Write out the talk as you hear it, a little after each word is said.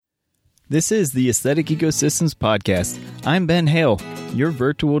This is the Aesthetic Ecosystems Podcast. I'm Ben Hale, your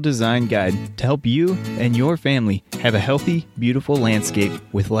virtual design guide to help you and your family have a healthy, beautiful landscape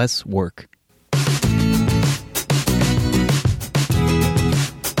with less work.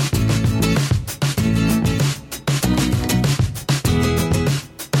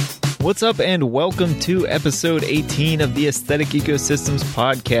 What's up, and welcome to episode 18 of the Aesthetic Ecosystems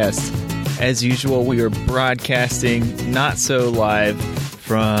Podcast. As usual, we are broadcasting not so live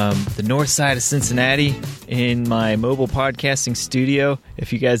from the north side of Cincinnati in my mobile podcasting studio.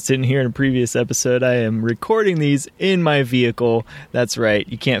 If you guys didn't hear in a previous episode, I am recording these in my vehicle. That's right,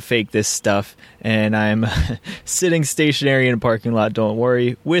 you can't fake this stuff. And I'm sitting stationary in a parking lot, don't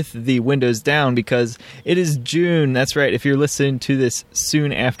worry, with the windows down because it is June. That's right, if you're listening to this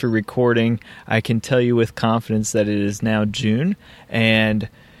soon after recording, I can tell you with confidence that it is now June. And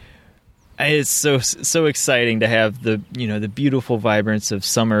it's so exciting to have the beautiful vibrance of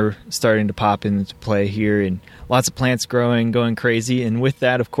summer starting to pop into play here, and lots of plants growing, going crazy. And with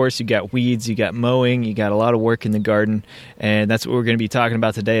that, of course, you got weeds, you got mowing, you got a lot of work in the garden, and that's what we're going to be talking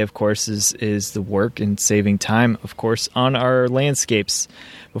about today. Of course, is the work and saving time, of course, on our landscapes.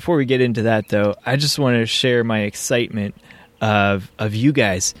 Before we get into that, though, I just want to share my excitement of you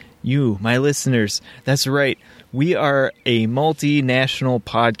guys, you, my listeners. That's right. We are a multinational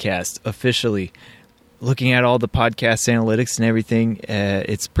podcast, officially. Looking at all the podcast analytics and everything,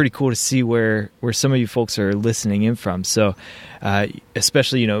 it's pretty cool to see where some of you folks are listening in from. So,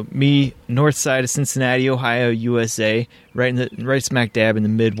 especially, me, north side of Cincinnati, Ohio, USA, right smack dab in the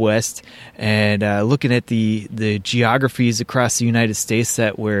Midwest, and looking at the geographies across the United States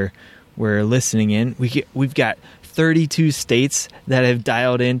that we're listening in. We've got 32 states that have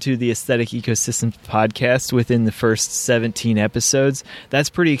dialed into the Aesthetic Ecosystems Podcast within the first 17 episodes. That's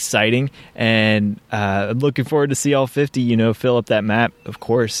pretty exciting, and I'm looking forward to see all 50, fill up that map, of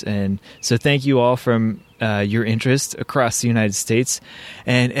course. And so thank you all from your interest across the United States.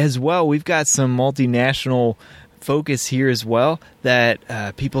 And as well, we've got some multinational focus here as well,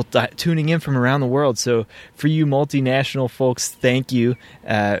 that people tuning in from around the world. So for you multinational folks, thank you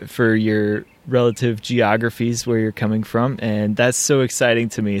for your relative geographies where you're coming from, and that's so exciting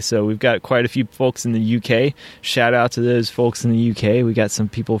to me. So we've got quite a few folks in the UK. Shout out to those folks in the UK. We got some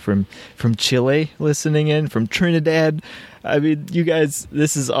people from Chile listening in, from Trinidad. I mean, you guys,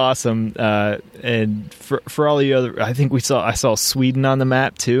 this is awesome. And for all you other, I think I saw Sweden on the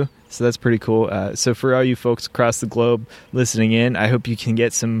map too. So that's pretty cool. So for all you folks across the globe listening in, I hope you can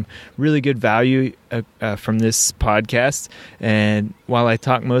get some really good value from this podcast. And while I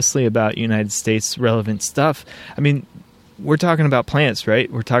talk mostly about United States relevant stuff, I mean, we're talking about plants,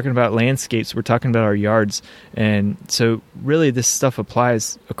 right? We're talking about landscapes. We're talking about our yards. And so really this stuff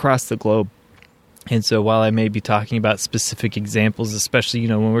applies across the globe. And so while I may be talking about specific examples, especially,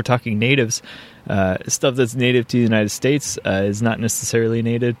 when we're talking natives, stuff that's native to the United States is not necessarily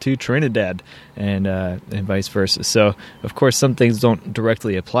native to Trinidad, and vice versa. So, of course, some things don't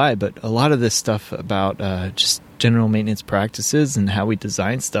directly apply, but a lot of this stuff about just general maintenance practices and how we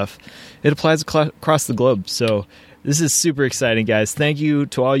design stuff, it applies across the globe. So this is super exciting, guys. Thank you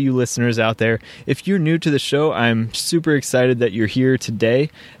to all you listeners out there. If you're new to the show, I'm super excited that you're here today.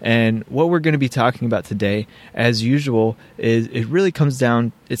 And what we're going to be talking about today, as usual, is it really comes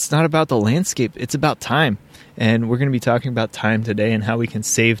down, it's not about the landscape, it's about time. And we're going to be talking about time today and how we can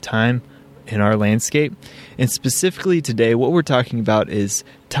save time in our landscape. And specifically today, what we're talking about is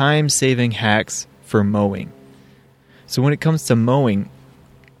time-saving hacks for mowing. So when it comes to mowing,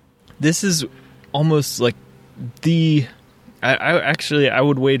 this is almost like I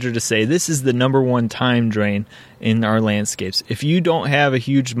would wager to say this is the number one time drain in our landscapes. If you don't have a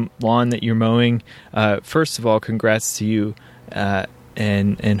huge lawn that you're mowing, first of all, congrats to you,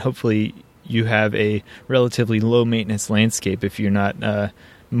 and hopefully you have a relatively low maintenance landscape if you're not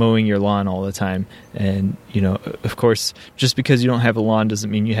mowing your lawn all the time. And of course, just because you don't have a lawn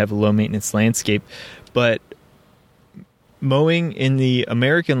doesn't mean you have a low maintenance landscape, but mowing in the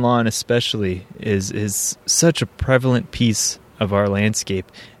American lawn especially is such a prevalent piece of our landscape,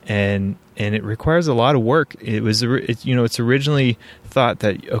 and it requires a lot of work. It's originally thought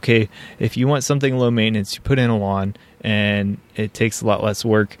that, okay, if you want something low maintenance, you put in a lawn and it takes a lot less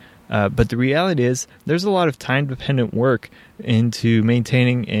work. But the reality is there's a lot of time-dependent work into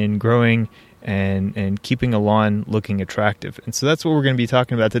maintaining and growing and keeping a lawn looking attractive. And so that's what we're going to be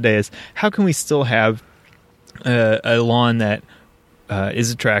talking about today, is how can we still have a lawn that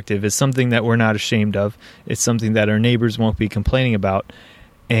is attractive, is something that we're not ashamed of, it's something that our neighbors won't be complaining about,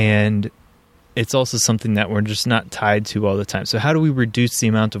 and it's also something that we're just not tied to all the time. So how do we reduce the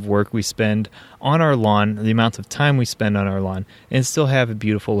amount of work we spend on our lawn, the amount of time we spend on our lawn, and still have a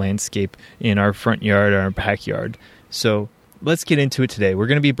beautiful landscape in our front yard or our backyard? So let's get into it today. We're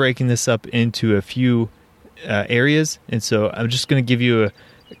going to be breaking this up into a few areas, and so I'm just going to give you a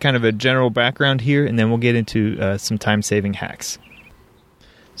kind of a general background here, and then we'll get into some time-saving hacks.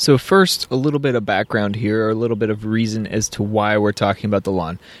 So first, a little bit of background here, or a little bit of reason as to why we're talking about the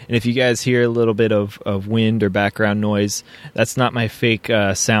lawn. And if you guys hear a little bit of wind or background noise, that's not my fake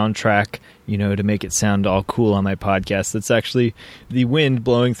soundtrack, to make it sound all cool on my podcast. That's actually the wind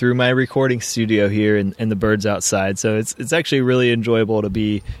blowing through my recording studio here and the birds outside. So it's actually really enjoyable to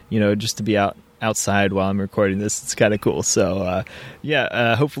be, just to be outside while I'm recording this. It's kind of cool. So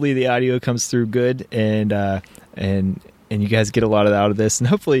hopefully the audio comes through good, and you guys get a lot out of this. And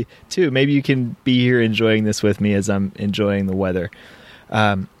hopefully, too, maybe you can be here enjoying this with me as I'm enjoying the weather.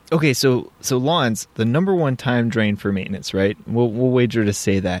 Okay, so lawns, the number one time drain for maintenance, right? We'll wager to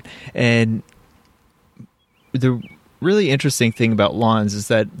say that. And the really interesting thing about lawns is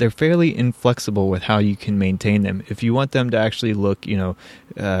that they're fairly inflexible with how you can maintain them. If you want them to actually look,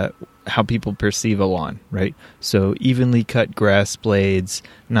 how people perceive a lawn, right? So evenly cut grass blades,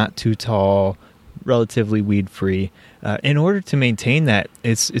 not too tall, relatively weed-free. In order to maintain that,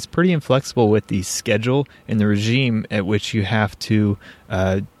 it's pretty inflexible with the schedule and the regime at which you have to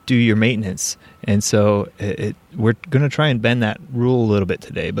do your maintenance. And so we're going to try and bend that rule a little bit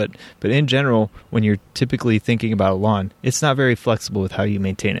today. But in general, when you're typically thinking about a lawn, it's not very flexible with how you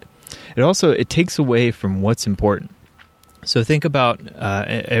maintain it. It takes away from what's important. So think about,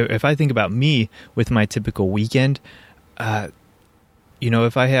 if I think about me with my typical weekend,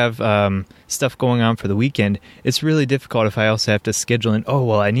 if I have stuff going on for the weekend, it's really difficult if I also have to schedule in,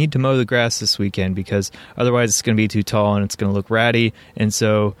 I need to mow the grass this weekend because otherwise it's going to be too tall and it's going to look ratty. And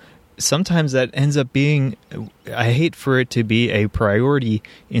so sometimes that ends up being, I hate for it to be a priority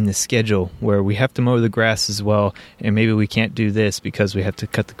in the schedule where we have to mow the grass as well, and maybe we can't do this because we have to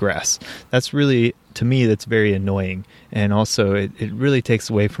cut the grass. That's really, to me, that's very annoying. And also, it really takes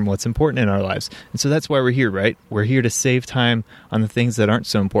away from what's important in our lives. And so that's why we're here, right? We're here to save time on the things that aren't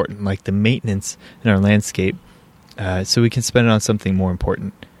so important, like the maintenance in our landscape, so we can spend it on something more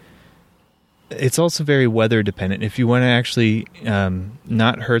important. It's also very weather dependent. If you want to actually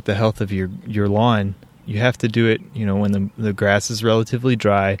not hurt the health of your lawn, you have to do it, when the grass is relatively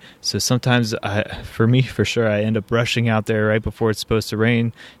dry. So sometimes, for me, for sure, I end up rushing out there right before it's supposed to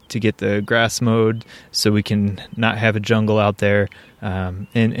rain to get the grass mowed so we can not have a jungle out there.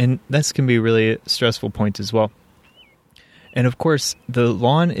 And this can be really a stressful point as well. And of course, the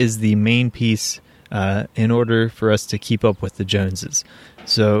lawn is the main piece in order for us to keep up with the Joneses.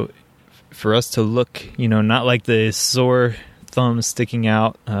 So for us to look, not like the sore thumb sticking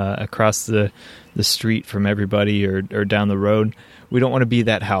out across the street from everybody or down the road, we don't want to be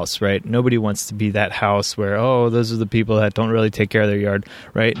that house, right? Nobody wants to be that house where, those are the people that don't really take care of their yard,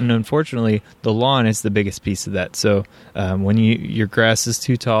 right? And unfortunately, the lawn is the biggest piece of that. So when your grass is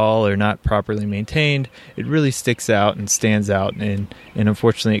too tall or not properly maintained, it really sticks out and stands out, and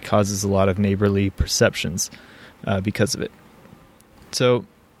unfortunately, it causes a lot of neighborly perceptions because of it. So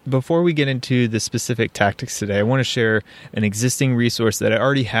before we get into the specific tactics today, I want to share an existing resource that I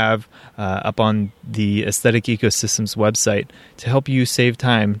already have up on the Aesthetic Ecosystems website to help you save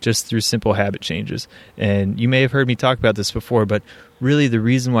time just through simple habit changes. And you may have heard me talk about this before, but really the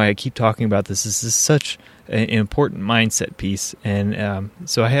reason why I keep talking about this is such an important mindset piece. And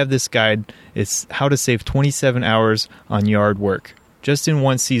so I have this guide. It's how to save 27 hours on yard work. Just in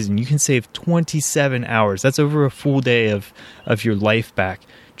one season, you can save 27 hours. That's over a full day of your life back,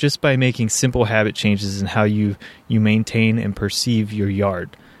 just by making simple habit changes in how you maintain and perceive your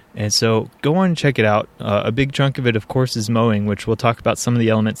yard. And so go on and check it out. A big chunk of it, of course, is mowing, which we'll talk about some of the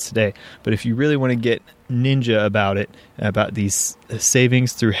elements today. But if you really want to get ninja about it, about these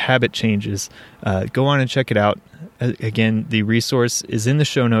savings through habit changes, go on and check it out. Again, the resource is in the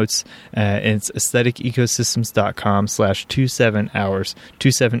show notes. And it's aestheticecosystems.com/27hours,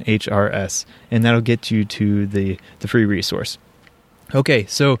 27HRS. And that'll get you to the free resource. Okay,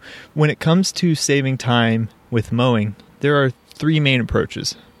 so when it comes to saving time with mowing, there are three main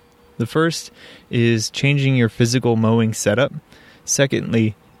approaches. The first is changing your physical mowing setup.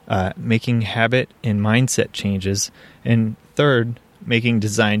 Secondly, making habit and mindset changes. And third, making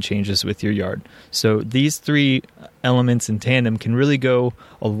design changes with your yard. So these three elements in tandem can really go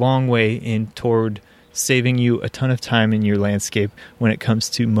a long way toward saving you a ton of time in your landscape when it comes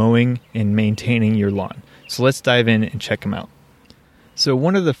to mowing and maintaining your lawn. So let's dive in and check them out. So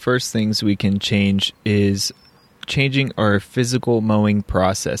one of the first things we can change is changing our physical mowing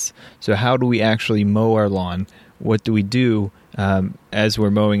process. So how do we actually mow our lawn? What do we do as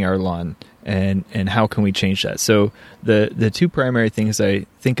we're mowing our lawn? And how can we change that? So the two primary things I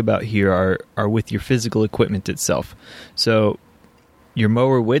think about here are with your physical equipment itself. So your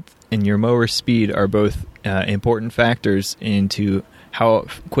mower width and your mower speed are both important factors into how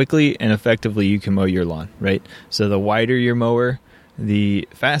quickly and effectively you can mow your lawn, right? So the wider your mower, the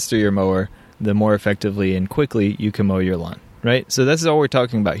faster your mower, the more effectively and quickly you can mow your lawn, right? So that's all we're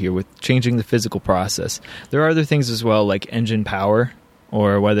talking about here with changing the physical process. There are other things as well, like engine power,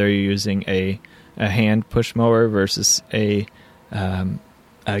 or whether you're using a hand push mower versus a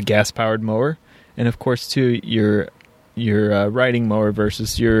gas-powered mower. And of course, too, your riding mower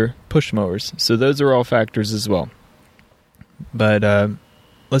versus your push mowers. So those are all factors as well. But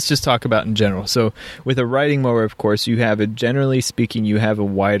let's just talk about in general. So with a riding mower, of course, generally speaking, you have a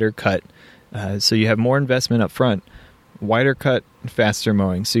wider cut. So you have more investment up front, wider cut, faster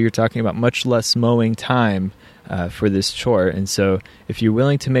mowing. So you're talking about much less mowing time for this chore. And so if you're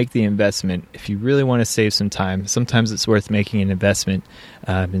willing to make the investment, if you really want to save some time, sometimes it's worth making an investment.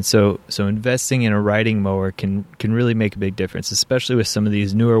 And so investing in a riding mower can really make a big difference, especially with some of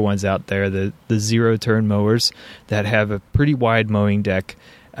these newer ones out there, the zero-turn mowers that have a pretty wide mowing deck.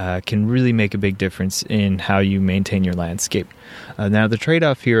 Can really make a big difference in how you maintain your landscape. Now, the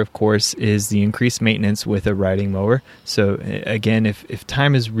trade-off here, of course, is the increased maintenance with a riding mower. So, again, if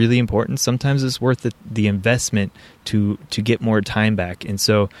time is really important, sometimes it's worth the investment to get more time back. And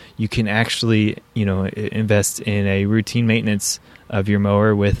so you can actually, invest in a routine maintenance of your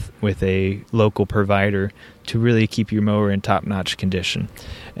mower with a local provider to really keep your mower in top-notch condition.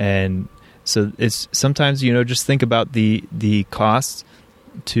 And so it's sometimes, just think about the cost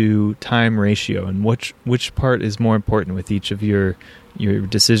to time ratio and which part is more important with each of your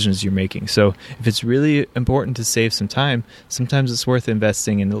decisions you're making. So if it's really important to save some time, sometimes it's worth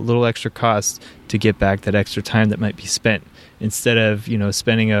investing in a little extra cost to get back that extra time that might be spent, instead of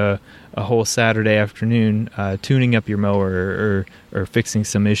spending a whole Saturday afternoon tuning up your mower or fixing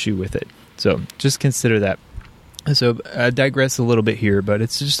some issue with it. So just consider that. So I digress a little bit here, but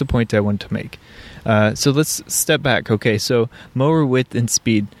it's just a point I want to make. So let's step back. Okay, so mower width and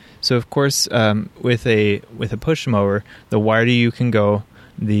speed. So of course, with a push mower, the wider you can go,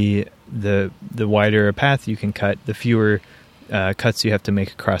 the wider a path you can cut, the fewer cuts you have to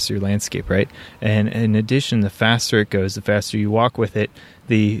make across your landscape, right? And in addition, the faster it goes, the faster you walk with it,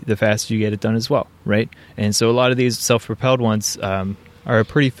 the faster you get it done as well, right? And so a lot of these self-propelled ones are a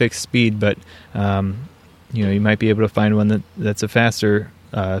pretty fixed speed, but you might be able to find one that's a faster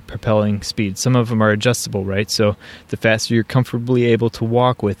propelling speed. Some of them are adjustable, right? So the faster you're comfortably able to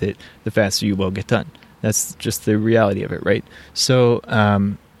walk with it, the faster you will get done. That's just the reality of it, right? So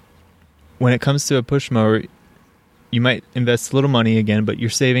when it comes to a push mower, you might invest a little money again, but you're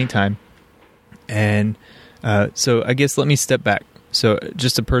saving time. And so I guess let me step back. So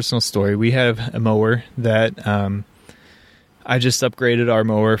just a personal story. We have a mower that I just upgraded our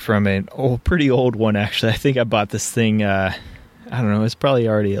mower from an pretty old one, actually. I think I bought this thing, I don't know, it's probably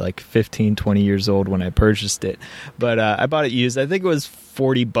already like 15, 20 years old when I purchased it. But I bought it used. I think it was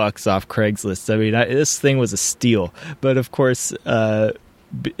 $40 off Craigslist. I mean, this thing was a steal. But of course,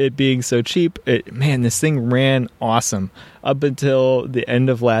 it being so cheap, this thing ran awesome up until the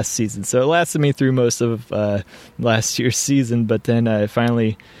end of last season. So it lasted me through most of last year's season, but then I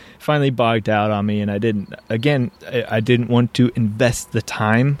finally bogged out on me, and I didn't want to invest the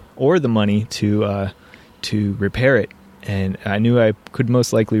time or the money to repair it. And I knew I could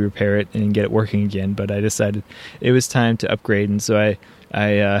most likely repair it and get it working again, but I decided it was time to upgrade. And so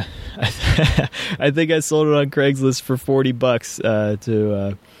I think I sold it on Craigslist for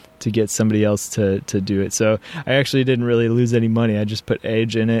 $40 to get somebody else to do it. So I actually didn't really lose any money. I just put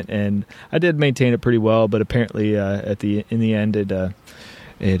age in it, and I did maintain it pretty well. But apparently, in the end,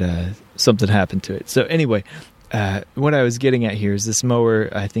 something happened to it. So anyway, what I was getting at here is this mower.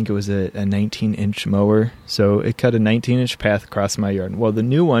 I think it was a 19-inch mower, so it cut a 19-inch path across my yard. Well, the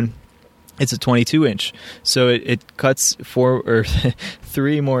new one, it's a 22-inch, so it cuts 4 or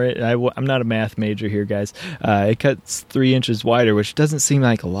 3 more. I'm not a math major here, guys. It cuts 3 inches wider, which doesn't seem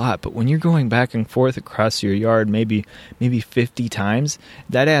like a lot, but when you're going back and forth across your yard, maybe 50 times,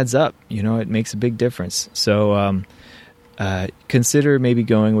 that adds up. It makes a big difference. So consider maybe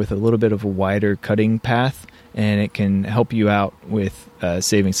going with a little bit of a wider cutting path, and it can help you out with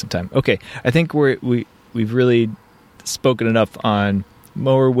saving some time. Okay, I think we've really spoken enough on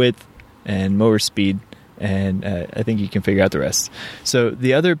mower width and mower speed, and I think you can figure out the rest. So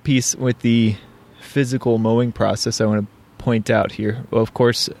the other piece with the physical mowing process I want to point out here. Well, of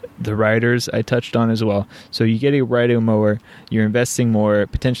course, the riders I touched on as well. So you get a riding mower, you're investing more,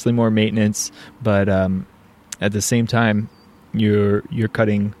 potentially more maintenance, but at the same time, you're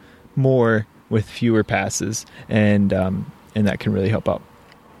cutting more with fewer passes, and that can really help out.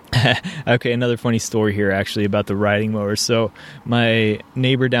 Okay, another funny story here actually about the riding mower. So my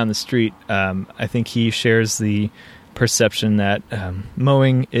neighbor down the street, I think he shares the perception that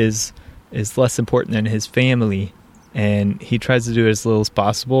mowing is less important than his family, and he tries to do it as little as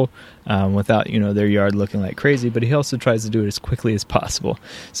possible without their yard looking like crazy, but he also tries to do it as quickly as possible.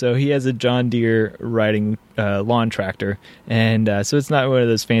 So he has a John Deere riding lawn tractor, and so it's not one of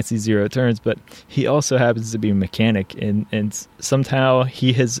those fancy zero turns, but he also happens to be a mechanic, and somehow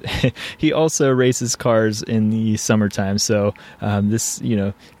he also races cars in the summertime. So this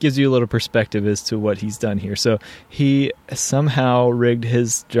gives you a little perspective as to what he's done here. So he somehow rigged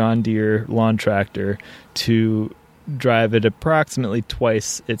his John Deere lawn tractor to drive at approximately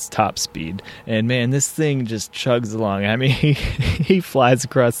twice its top speed, and man, this thing just chugs along. I mean, he flies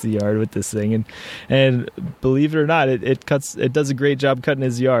across the yard with this thing, and believe it or not, it does a great job cutting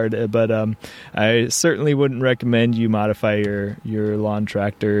his yard. But I certainly wouldn't recommend you modify your lawn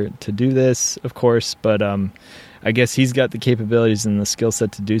tractor to do this, of course. But I guess he's got the capabilities and the skill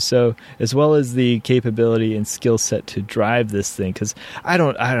set to do so, as well as the capability and skill set to drive this thing. Because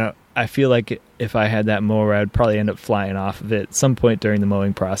I feel like if I had that mower, I'd probably end up flying off of it at some point during the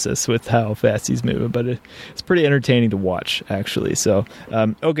mowing process with how fast he's moving. But it's pretty entertaining to watch, actually. So,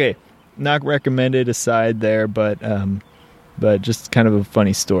 okay, not recommended aside there, but just kind of a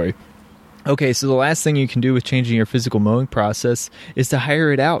funny story. Okay, so the last thing you can do with changing your physical mowing process is to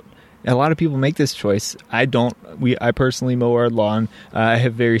hire it out. A lot of people make this choice. I don't. I personally mow our lawn. I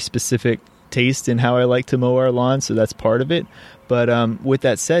have very specific taste in how I like to mow our lawn, so that's part of it. But with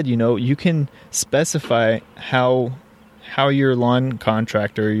that said, you can specify how your lawn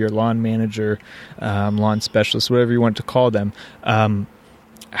contractor, your lawn manager, lawn specialist, whatever you want to call them,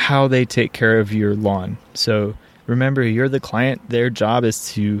 how they take care of your lawn. So remember, you're the client. Their job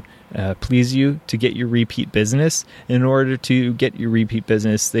is to please you, to get your repeat business. In order to get your repeat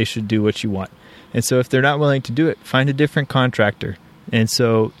business, they should do what you want. And so if they're not willing to do it, find a different contractor. And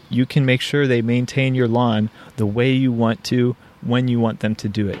so you can make sure they maintain your lawn the way you want to, when you want them to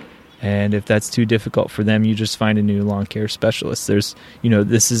do it. And if that's too difficult for them, you just find a new lawn care specialist.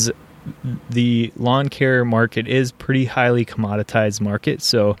 The lawn care market is pretty highly commoditized market.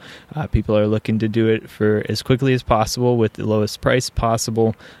 So people are looking to do it for as quickly as possible with the lowest price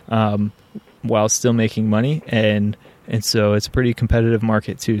possible, while still making money. And so it's a pretty competitive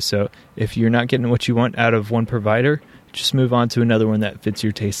market too. So if you're not getting what you want out of one provider, just move on to another one that fits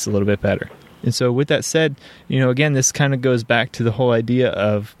your tastes a little bit better. And so with that said, again, this kind of goes back to the whole idea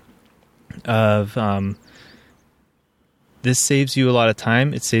of this saves you a lot of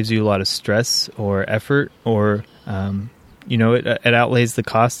time. It saves you a lot of stress or effort, or, it outlays the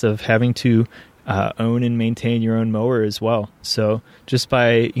cost of having to own and maintain your own mower as well. So just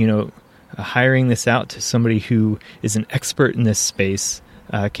by, hiring this out to somebody who is an expert in this space,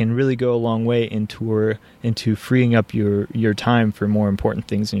 can really go a long way into freeing up your time for more important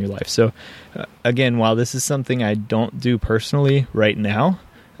things in your life. So, again, while this is something I don't do personally right now,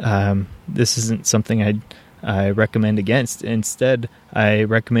 this isn't something I recommend against. Instead, I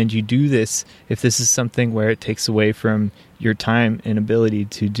recommend you do this if this is something where it takes away from your time and ability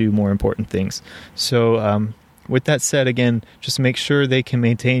to do more important things. So, with that said, again, just make sure they can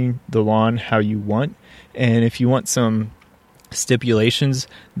maintain the lawn how you want. And if you want some stipulations,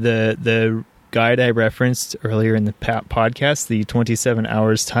 the guide I referenced earlier in the podcast, the 27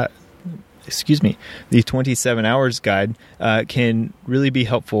 hours guide, can really be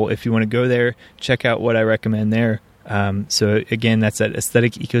helpful if you want to go there, check out what I recommend there. So again, that's at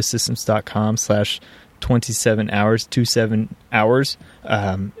aestheticecosystems.com/27 hours, 27 hours.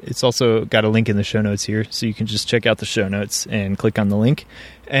 It's also got a link in the show notes here, so you can just check out the show notes and click on the link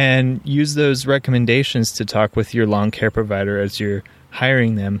and use those recommendations to talk with your lawn care provider as you're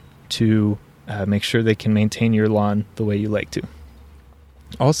hiring them to make sure they can maintain your lawn the way you like to.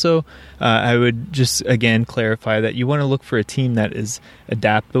 Also, I would just, again, clarify that you want to look for a team that is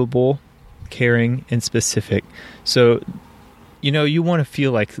adaptable, caring, and specific. So, you want to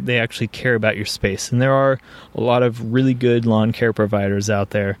feel like they actually care about your space. And there are a lot of really good lawn care providers out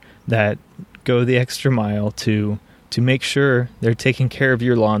there that go the extra mile to make sure they're taking care of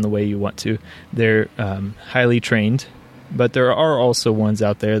your lawn the way you want to. They're highly trained, but there are also ones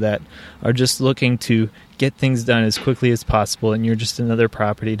out there that are just looking to get things done as quickly as possible, and you're just another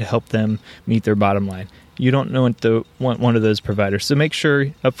property to help them meet their bottom line. You don't want one of those providers. So make sure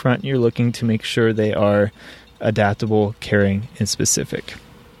up front you're looking to make sure they are adaptable, caring, and specific.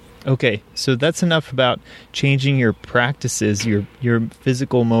 Okay, so that's enough about changing your practices, your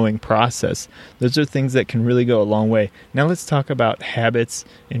physical mowing process. Those are things that can really go a long way. Now let's talk about habits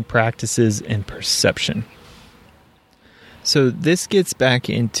and practices and perception. So this gets back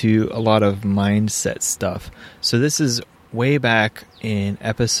into a lot of mindset stuff. So this is way back in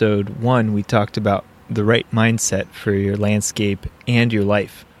episode 1, we talked about the right mindset for your landscape and your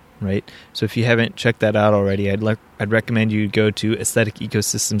life. Right? So if you haven't checked that out already, I'd recommend you go to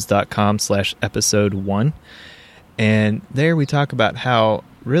aestheticecosystems.com/episode 1. And there we talk about how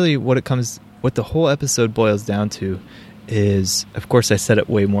really what the whole episode boils down to is, of course I said it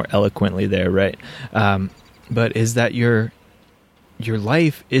way more eloquently there, right? But is that your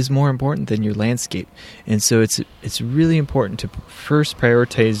life is more important than your landscape. And so it's really important to first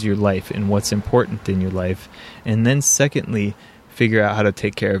prioritize your life and what's important in your life. And then secondly, figure out how to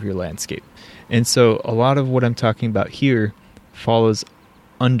take care of your landscape. And so a lot of what I'm talking about here follows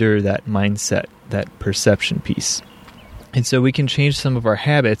under that mindset, that perception piece. And so we can change some of our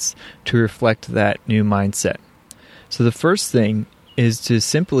habits to reflect that new mindset. So the first thing is to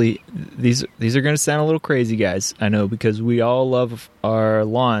simply, these are going to sound a little crazy, guys, I know, because we all love our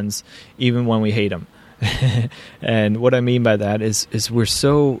lawns even when we hate them. And what I mean by that is we're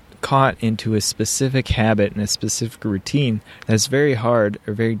so caught into a specific habit and a specific routine that's very hard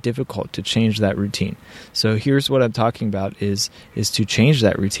or very difficult to change that routine. So here's what I'm talking about is to change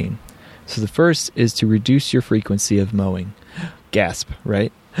that routine. So the first is to reduce your frequency of mowing. Gasp,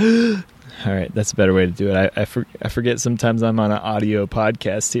 right? All right, that's a better way to do it. I forget sometimes I'm on an audio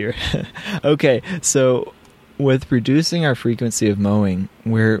podcast here. Okay, so with reducing our frequency of mowing,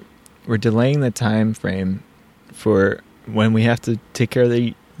 we're delaying the time frame for when we have to take care of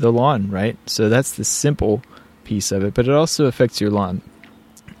the lawn, right? So that's the simple piece of it, but it also affects your lawn.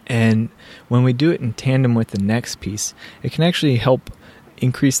 And when we do it in tandem with the next piece, it can actually help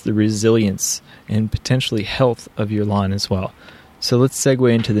increase the resilience and potentially health of your lawn as well. So let's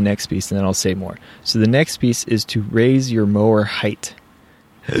segue into the next piece and then I'll say more. So the next piece is to raise your mower height.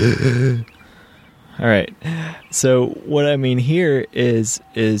 All right. So what I mean here is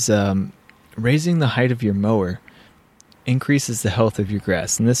raising the height of your mower increases the health of your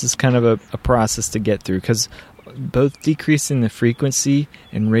grass. And this is kind of a process to get through, because both decreasing the frequency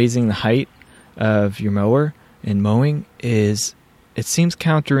and raising the height of your mower and mowing it seems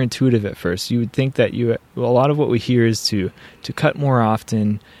counterintuitive at first. You would think that a lot of what we hear is to cut more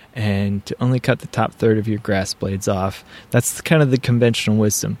often and to only cut the top third of your grass blades off. That's kind of the conventional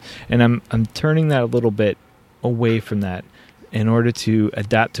wisdom. And I'm turning that a little bit away from that in order to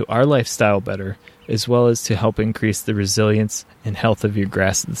adapt to our lifestyle better, as well as to help increase the resilience and health of your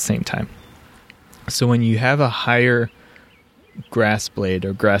grass at the same time. So when you have a higher grass blade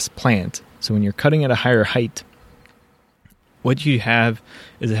or grass plant, so when you're cutting at a higher height, what you have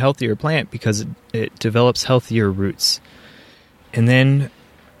is a healthier plant because it develops healthier roots. And then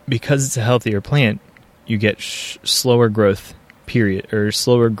because it's a healthier plant, you get slower growth period or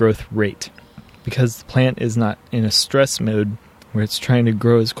slower growth rate, because the plant is not in a stress mode where it's trying to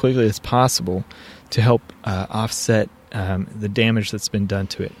grow as quickly as possible to help offset the damage that's been done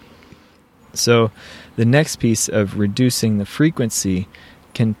to it. So the next piece of reducing the frequency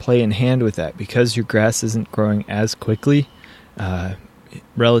can play in hand with that, because your grass isn't growing as quickly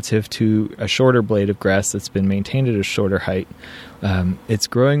relative to a shorter blade of grass that's been maintained at a shorter height. It's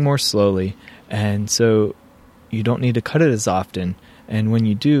growing more slowly, and so you don't need to cut it as often. And when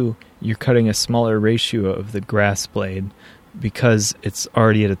you do, you're cutting a smaller ratio of the grass blade because it's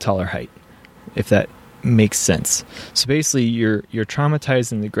already at a taller height, if that makes sense. So basically, you're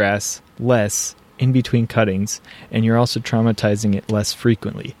traumatizing the grass less in between cuttings, and you're also traumatizing it less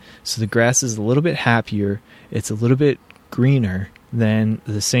frequently. So the grass is a little bit happier, it's a little bit greener than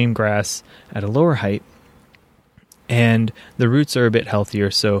the same grass at a lower height, and the roots are a bit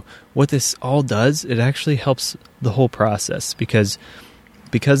healthier. So what this all does, it actually helps the whole process, because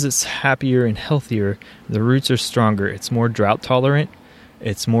it's happier and healthier, the roots are stronger, it's more drought tolerant,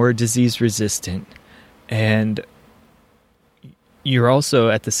 it's more disease resistant, and you're also,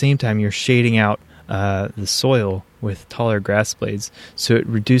 at the same time, you're shading out the soil with taller grass blades, so it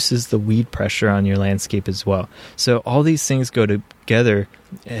reduces the weed pressure on your landscape as well. So all these things go together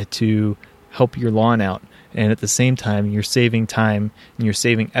to help your lawn out, and at the same time, you're saving time and you're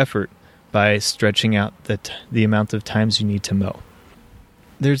saving effort by stretching out the amount of times you need to mow.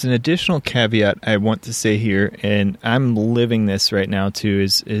 There's an additional caveat I want to say here, and I'm living this right now too,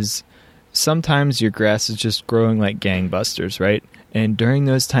 is sometimes your grass is just growing like gangbusters, right? And during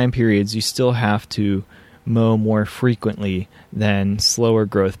those time periods, you still have to mow more frequently than slower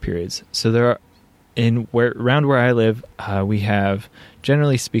growth periods. So around where I live,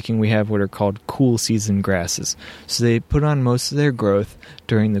 generally speaking, we have what are called cool season grasses. So they put on most of their growth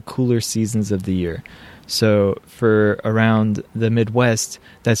during the cooler seasons of the year. So for around the Midwest,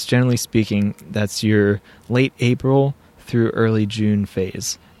 that's generally speaking, that's your late April through early June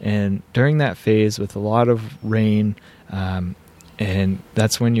phase. And during that phase with a lot of rain, and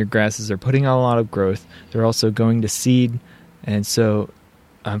that's when your grasses are putting on a lot of growth. They're also going to seed, and so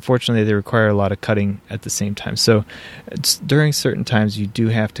unfortunately they require a lot of cutting at the same time. So during certain times you do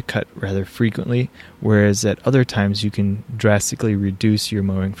have to cut rather frequently, whereas at other times you can drastically reduce your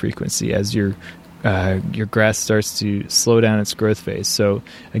mowing frequency as your grass starts to slow down its growth phase. So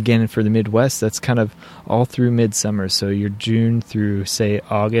again, for the Midwest, that's kind of all through midsummer. So your June through, say,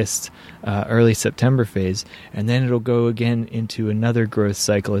 August, early September phase, and then it'll go again into another growth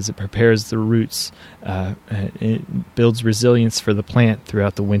cycle as it prepares the roots. It builds resilience for the plant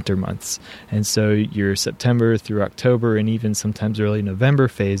throughout the winter months. And so your September through October and even sometimes early November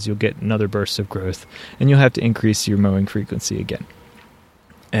phase, you'll get another burst of growth, and you'll have to increase your mowing frequency again.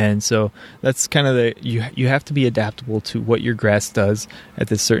 And so that's kind of you have to be adaptable to what your grass does at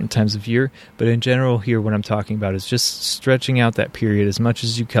the certain times of year. But in general here, what I'm talking about is just stretching out that period as much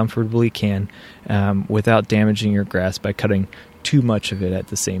as you comfortably can without damaging your grass by cutting too much of it at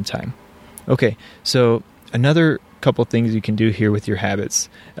the same time. Okay, so another couple things you can do here with your habits.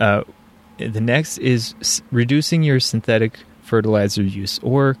 The next is reducing your synthetic fertilizer use,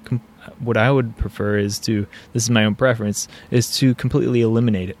 or what I would prefer is this is my own preference, is to completely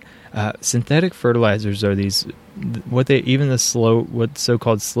eliminate it. Synthetic fertilizers are what's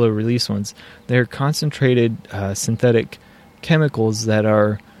so-called slow release ones. They're concentrated synthetic chemicals that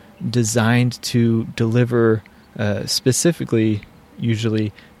are designed to deliver specifically,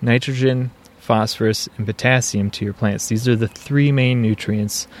 usually, nitrogen, phosphorus, and potassium to your plants. These are the three main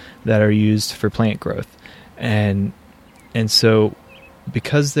nutrients that are used for plant growth. And so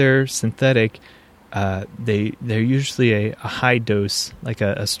because they're synthetic, they're usually a high dose, like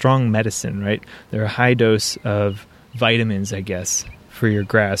a strong medicine, right? They're a high dose of vitamins, I guess, for your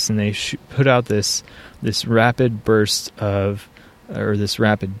grass, and they put out this rapid burst this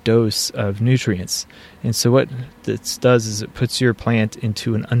rapid dose of nutrients. And so what this does is it puts your plant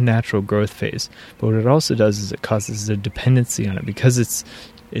into an unnatural growth phase. But what it also does is it causes a dependency on it, because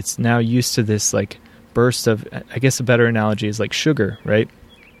it's now used to this like burst of, I guess a better analogy is like sugar, right?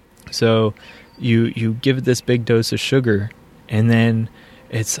 So you give it this big dose of sugar, and then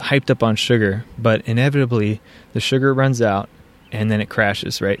it's hyped up on sugar, but inevitably the sugar runs out and then it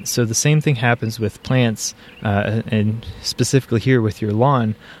crashes, right? So the same thing happens with plants, and specifically here with your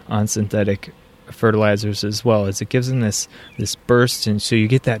lawn on synthetic fertilizers as well, as it gives them this burst, and so you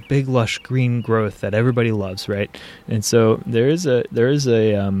get that big lush green growth that everybody loves, right? And so there is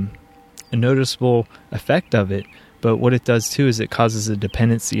a noticeable effect of it, but what it does too is it causes a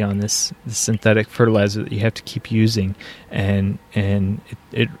dependency on this synthetic fertilizer that you have to keep using, and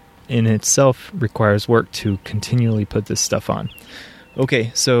it in itself requires work to continually put this stuff on.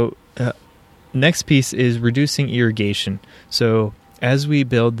 Okay, so next piece is reducing irrigation. So as we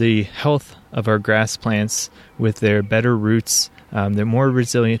build the health of our grass plants with their better roots, they're more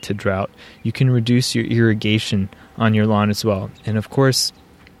resilient to drought, you can reduce your irrigation on your lawn as well. And of course,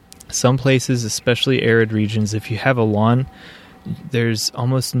 some places, especially arid regions, if you have a lawn, there's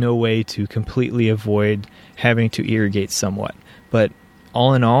almost no way to completely avoid having to irrigate somewhat. But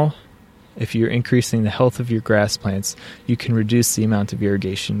all in all, if you're increasing the health of your grass plants, you can reduce the amount of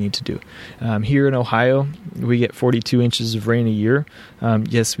irrigation you need to do. Here in Ohio, we get 42 inches of rain a year.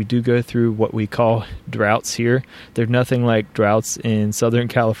 Yes, we do go through what we call droughts here. They're nothing like droughts in Southern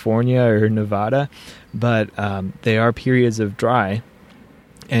California or Nevada, but they are periods of dry.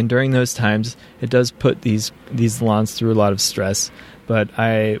 And during those times, it does put these lawns through a lot of stress. But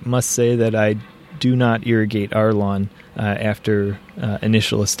I must say that I do not irrigate our lawn after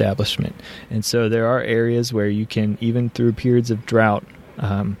initial establishment. And so there are areas where you can, even through periods of drought,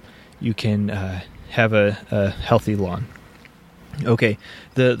 you can have a healthy lawn. Okay,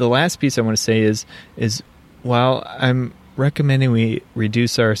 the last piece I want to say is while I'm recommending we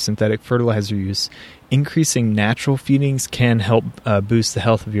reduce our synthetic fertilizer use, increasing natural feedings can help boost the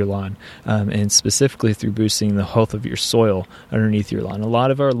health of your lawn, and specifically through boosting the health of your soil underneath your lawn. A lot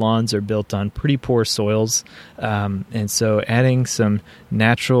of our lawns are built on pretty poor soils, and so adding some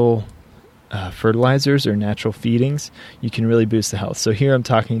natural fertilizers or natural feedings, you can really boost the health. So here I'm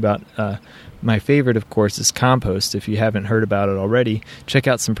talking about my favorite, of course, is compost. If you haven't heard about it already, check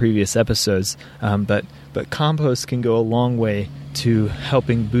out some previous episodes. But compost can go a long way to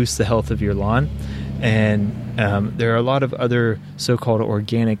helping boost the health of your lawn. And there are a lot of other so-called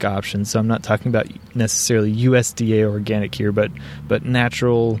organic options. So I'm not talking about necessarily USDA organic here, but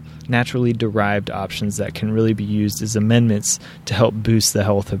naturally derived options that can really be used as amendments to help boost the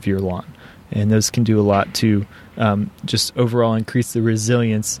health of your lawn. And those can do a lot to just overall increase the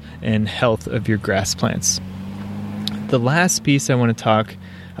resilience and health of your grass plants. The last piece I want to talk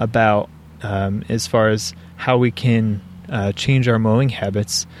about as far as how we can change our mowing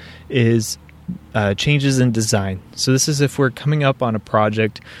habits is changes in design. So this is if we're coming up on a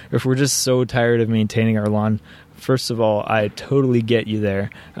project, or if we're just so tired of maintaining our lawn. First of all, I totally get you there.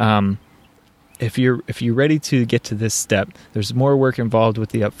 If you're ready to get to this step, there's more work involved with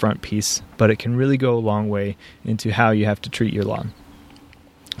the upfront piece, but it can really go a long way into how you have to treat your lawn.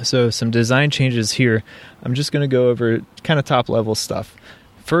 So some design changes here. I'm just going to go over kind of top level stuff.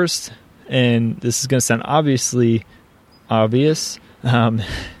 First, and this is going to sound obvious,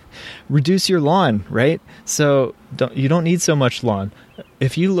 reduce your lawn, right? So you don't need so much lawn.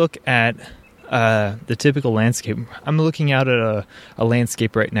 If you look at the typical landscape, I'm looking out at a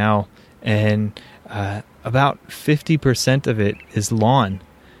landscape right now, and about 50% of it is lawn,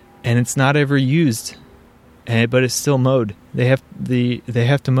 and it's not ever used, but it's still mowed. They have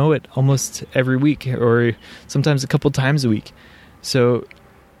to mow it almost every week, or sometimes a couple times a week. So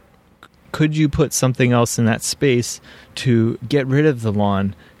could you put something else in that space to get rid of the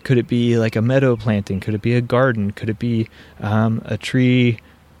lawn? Could it be like a meadow planting? Could it be a garden? Could it be a tree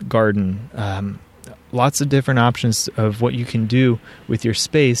garden? Lots of different options of what you can do with your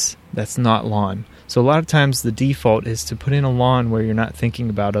space that's not lawn. So a lot of times the default is to put in a lawn where you're not thinking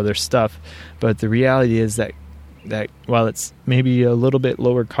about other stuff. But the reality is that while it's maybe a little bit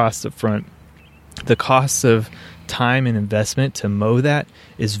lower cost up front, the cost of time and investment to mow that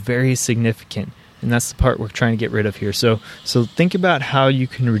is very significant. And that's the part we're trying to get rid of here. So think about how you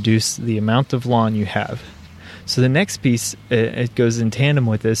can reduce the amount of lawn you have. So the next piece, it goes in tandem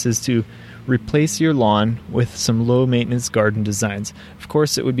with this, is to replace your lawn with some low-maintenance garden designs. Of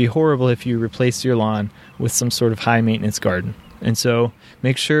course, it would be horrible if you replaced your lawn with some sort of high-maintenance garden. And so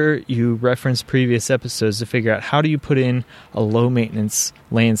make sure you reference previous episodes to figure out how do you put in a low-maintenance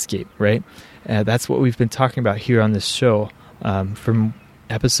landscape, right? That's what we've been talking about here on this show from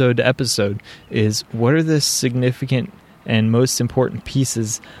episode to episode, is what are the significant and most important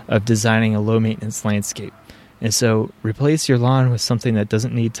pieces of designing a low-maintenance landscape. And so replace your lawn with something that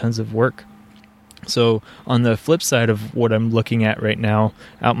doesn't need tons of work. So on the flip side of what I'm looking at right now,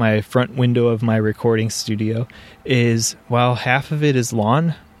 out my front window of my recording studio, is while half of it is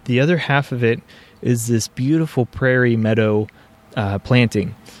lawn, the other half of it is this beautiful prairie meadow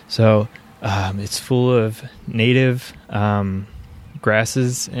planting. So it's full of native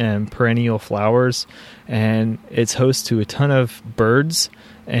grasses and perennial flowers, and it's host to a ton of birds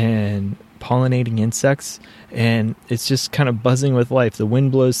and pollinating insects, and it's just kind of buzzing with life. The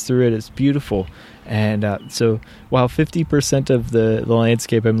wind blows through it. It's beautiful. And so while 50% of the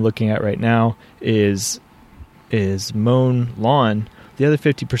landscape I'm looking at right now is mown lawn, the other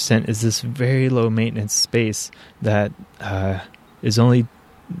 50% is this very low maintenance space that is only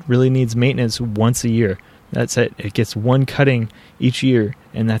really needs maintenance once a year. That's it. It gets one cutting each year,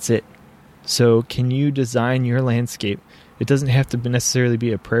 and that's it. So can you design your landscape? It doesn't have to necessarily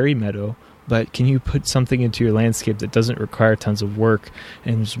be a prairie meadow, but can you put something into your landscape that doesn't require tons of work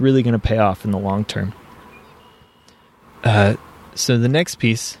and is really going to pay off in the long term? So the next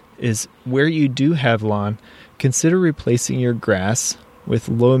piece is where you do have lawn, consider replacing your grass with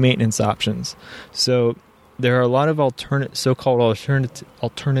low maintenance options. So there are a lot of so-called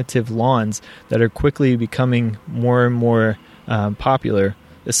alternative lawns that are quickly becoming more and more popular,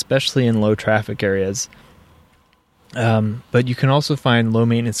 especially in low traffic areas. But you can also find low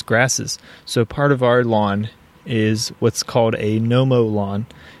maintenance grasses. So part of our lawn is what's called a no-mow lawn,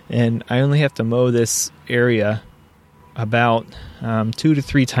 and I only have to mow this area about 2 to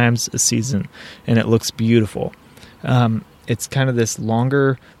 3 times a season, and it looks beautiful. It's kind of this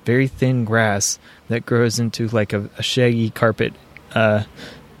longer, very thin grass that grows into like a shaggy carpet kind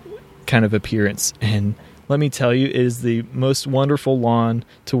of appearance. And let me tell you, it is the most wonderful lawn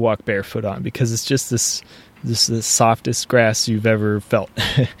to walk barefoot on, because it's just this is the softest grass you've ever felt.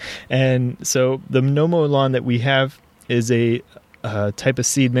 And so the no-mow lawn that we have is a type of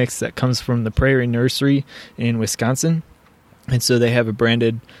seed mix that comes from the Prairie Nursery in Wisconsin. And so they have a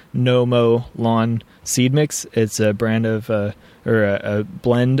branded no-mow lawn seed mix. It's a brand of a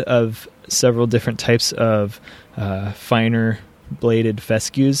blend of several different types of finer bladed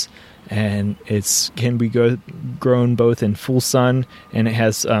fescues, and it can be grown both in full sun, and it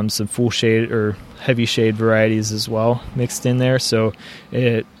has some full shade or heavy shade varieties as well mixed in there. So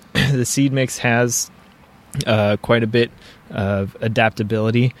it the seed mix has quite a bit of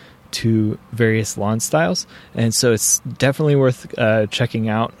adaptability to various lawn styles, and so it's definitely worth checking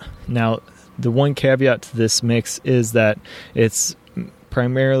out. Now, the one caveat to this mix is that it's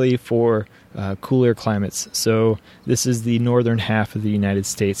primarily for cooler climates. So this is the northern half of the United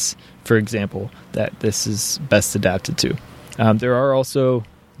States, for example, that this is best adapted to. There are also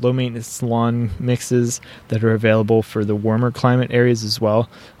low maintenance lawn mixes that are available for the warmer climate areas as well.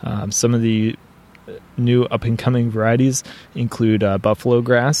 Some of the new up and coming varieties include buffalo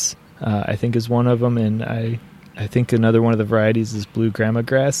grass, I think is one of them, and I think another one of the varieties is blue grama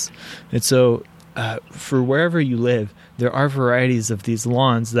grass. And so for wherever you live, there are varieties of these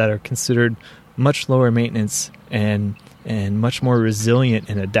lawns that are considered much lower maintenance and much more resilient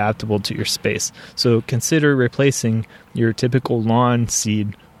and adaptable to your space. So consider replacing your typical lawn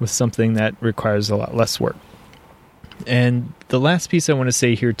seed with something that requires a lot less work. And the last piece I want to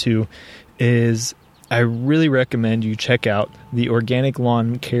say here too is I really recommend you check out the Organic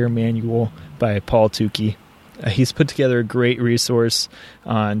Lawn Care Manual by Paul Tukey. He's put together a great resource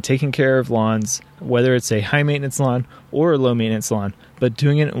on taking care of lawns, whether it's a high maintenance lawn or a low maintenance lawn, but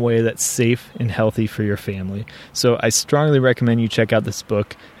doing it in a way that's safe and healthy for your family. So I strongly recommend you check out this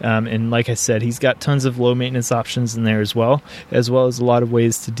book. And like I said, he's got tons of low maintenance options in there as well as a lot of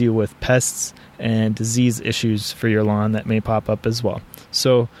ways to deal with pests and disease issues for your lawn that may pop up as well.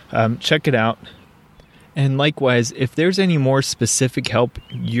 So check it out. And likewise, if there's any more specific help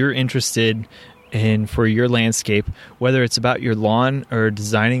you're interested in for your landscape, whether it's about your lawn or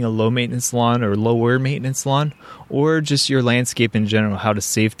designing a low maintenance lawn or lower maintenance lawn, or just your landscape in general, how to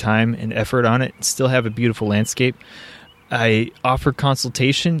save time and effort on it and still have a beautiful landscape, I offer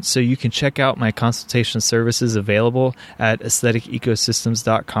consultation, so you can check out my consultation services available at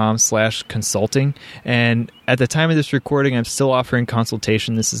aestheticecosystems.com/consulting. And at the time of this recording, I'm still offering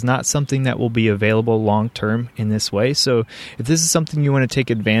consultation. This is not something that will be available long-term in this way. So if this is something you want to take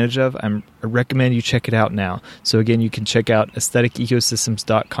advantage of, I recommend you check it out now. So again, you can check out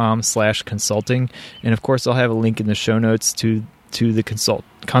aestheticecosystems.com/consulting. And of course, I'll have a link in the show notes to the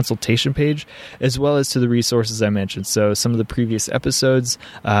consultation page, as well as to the resources I mentioned. So some of the previous episodes,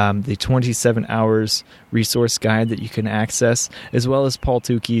 the 27 hours resource guide that you can access, as well as a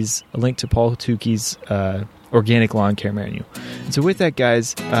link to Paul Tukey's Organic Lawn Care Manual. And so with that,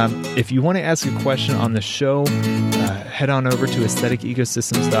 guys, if you want to ask a question on the show, head on over to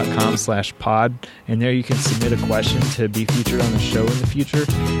aestheticecosystems.com/pod, and there you can submit a question to be featured on the show in the future.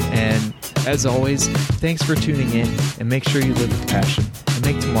 And as always, thanks for tuning in, and make sure you live with passion and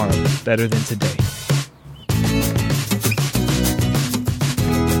make tomorrow better than today.